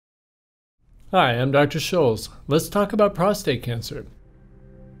Hi, I'm Dr. Scholz. Let's talk about prostate cancer.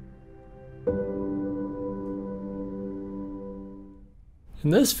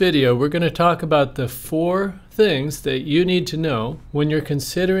 In this video, we're going to talk about the 4 things that you need to know when you're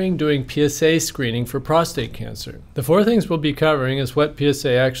considering doing PSA screening for prostate cancer. The 4 things we'll be covering is what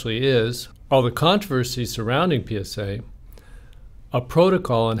PSA actually is, all the controversy surrounding PSA, a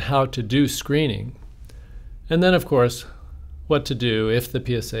protocol on how to do screening, and then, of course, what to do if the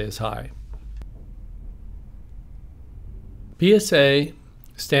PSA is high. PSA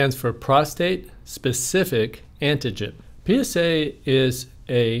stands for prostate-specific antigen. PSA is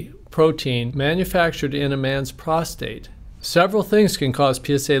a protein manufactured in a man's prostate. Several things can cause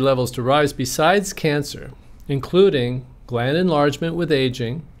PSA levels to rise besides cancer, including gland enlargement with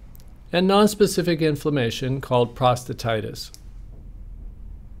aging and nonspecific inflammation called prostatitis.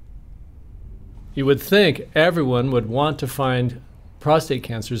 You would think everyone would want to find prostate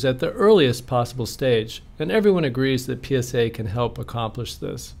cancers at the earliest possible stage, and everyone agrees that PSA can help accomplish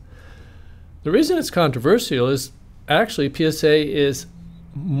this. The reason it's controversial is actually PSA is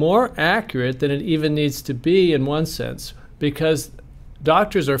more accurate than it even needs to be in one sense, because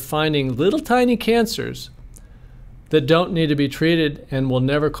doctors are finding little tiny cancers that don't need to be treated and will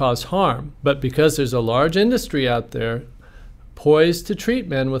never cause harm. But because there's a large industry out there poised to treat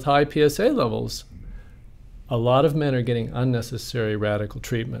men with high PSA levels, a lot of men are getting unnecessary radical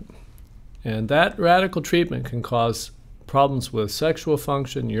treatment. And that radical treatment can cause problems with sexual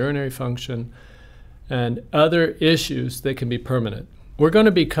function, urinary function, and other issues that can be permanent. We're going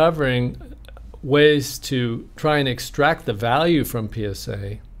to be covering ways to try and extract the value from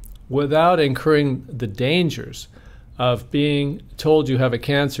PSA without incurring the dangers of being told you have a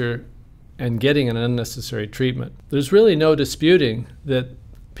cancer and getting an unnecessary treatment. There's really no disputing that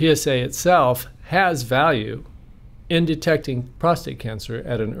PSA itself has value in detecting prostate cancer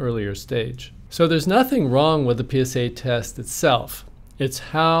at an earlier stage. So there's nothing wrong with the PSA test itself. It's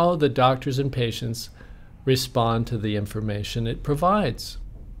how the doctors and patients respond to the information it provides.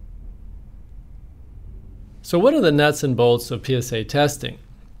 So what are the nuts and bolts of PSA testing?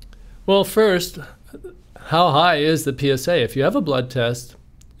 Well, first, how high is the PSA? If you have a blood test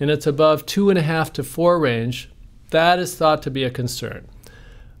and it's above 2.5 to 4 range, that is thought to be a concern.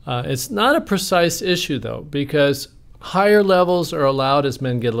 It's not a precise issue though, because higher levels are allowed as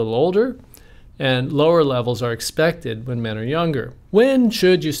men get a little older, and lower levels are expected when men are younger. When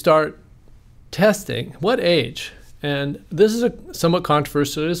should you start testing? What age? And this is somewhat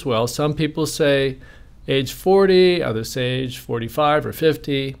controversial as well. Some people say age 40, others say age 45 or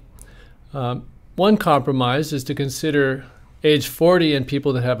 50. One compromise is to consider age 40 in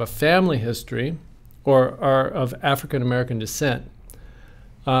people that have a family history or are of African American descent,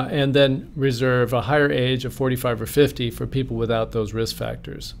 and then reserve a higher age of 45 or 50 for people without those risk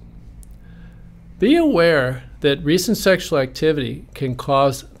factors. Be aware that recent sexual activity can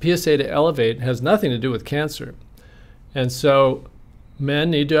cause PSA to elevate. It has nothing to do with cancer. And so men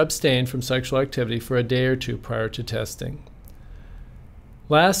need to abstain from sexual activity for a day or 2 prior to testing.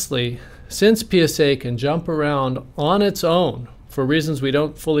 Lastly, since PSA can jump around on its own for reasons we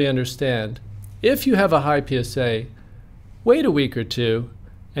don't fully understand, if you have a high PSA, wait a week or 2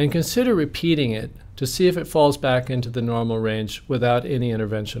 and consider repeating it to see if it falls back into the normal range without any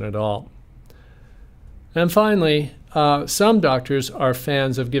intervention at all. And finally, some doctors are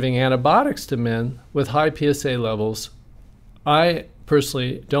fans of giving antibiotics to men with high PSA levels. I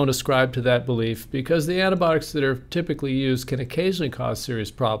personally don't ascribe to that belief because the antibiotics that are typically used can occasionally cause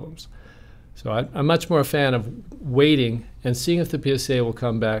serious problems. So I'm much more a fan of waiting and seeing if the PSA will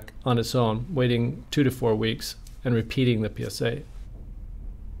come back on its own, waiting 2 to 4 weeks and repeating the PSA.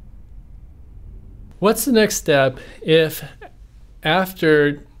 What's the next step if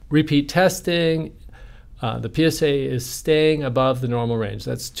after repeat testing, the PSA is staying above the normal range?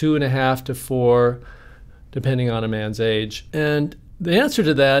 That's 2.5 to 4, depending on a man's age. And the answer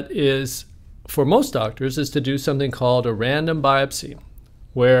to that is, for most doctors, is to do something called a random biopsy,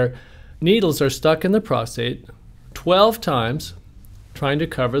 where needles are stuck in the prostate 12 times, trying to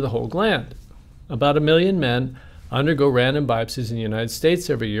cover the whole gland. About 1 million men undergo random biopsies in the United States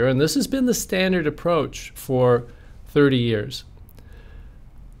every year, and this has been the standard approach for 30 years.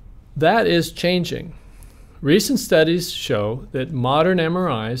 That is changing. Recent studies show that modern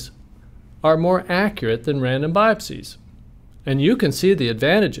MRIs are more accurate than random biopsies. And you can see the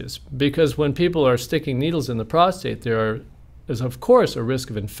advantages, because when people are sticking needles in the prostate, there is, of course, a risk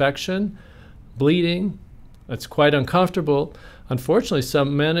of infection, bleeding. It's quite uncomfortable. Unfortunately,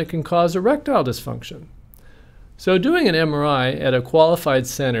 some men, it can cause erectile dysfunction. So doing an MRI at a qualified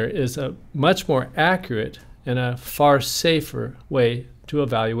center is a much more accurate and a far safer way to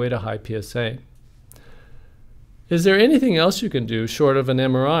evaluate a high PSA. Is there anything else you can do short of an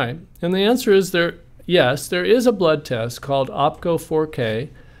MRI? And the answer is yes, there is a blood test called OPCO-4K,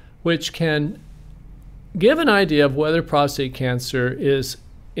 which can give an idea of whether prostate cancer is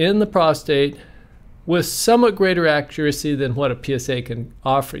in the prostate with somewhat greater accuracy than what a PSA can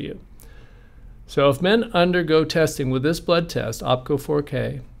offer you. So if men undergo testing with this blood test,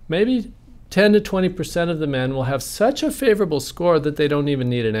 OPCO-4K, maybe 10 to 20% of the men will have such a favorable score that they don't even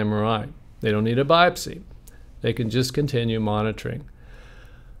need an MRI. They don't need a biopsy. They can just continue monitoring.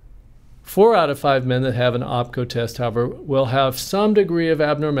 4 out of 5 men that have an OPCO test, however, will have some degree of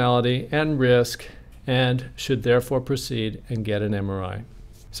abnormality and risk and should therefore proceed and get an MRI.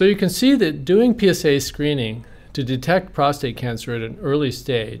 So you can see that doing PSA screening to detect prostate cancer at an early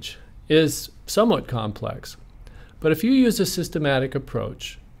stage is somewhat complex. But if you use a systematic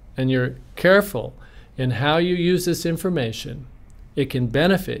approach and you're careful in how you use this information, it can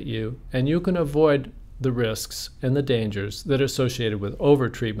benefit you and you can avoid the risks and the dangers that are associated with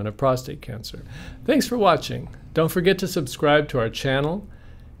overtreatment of prostate cancer. Thanks for watching. Don't forget to subscribe to our channel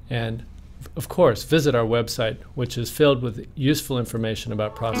and, of course, visit our website, which is filled with useful information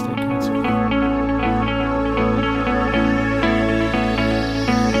about prostate cancer.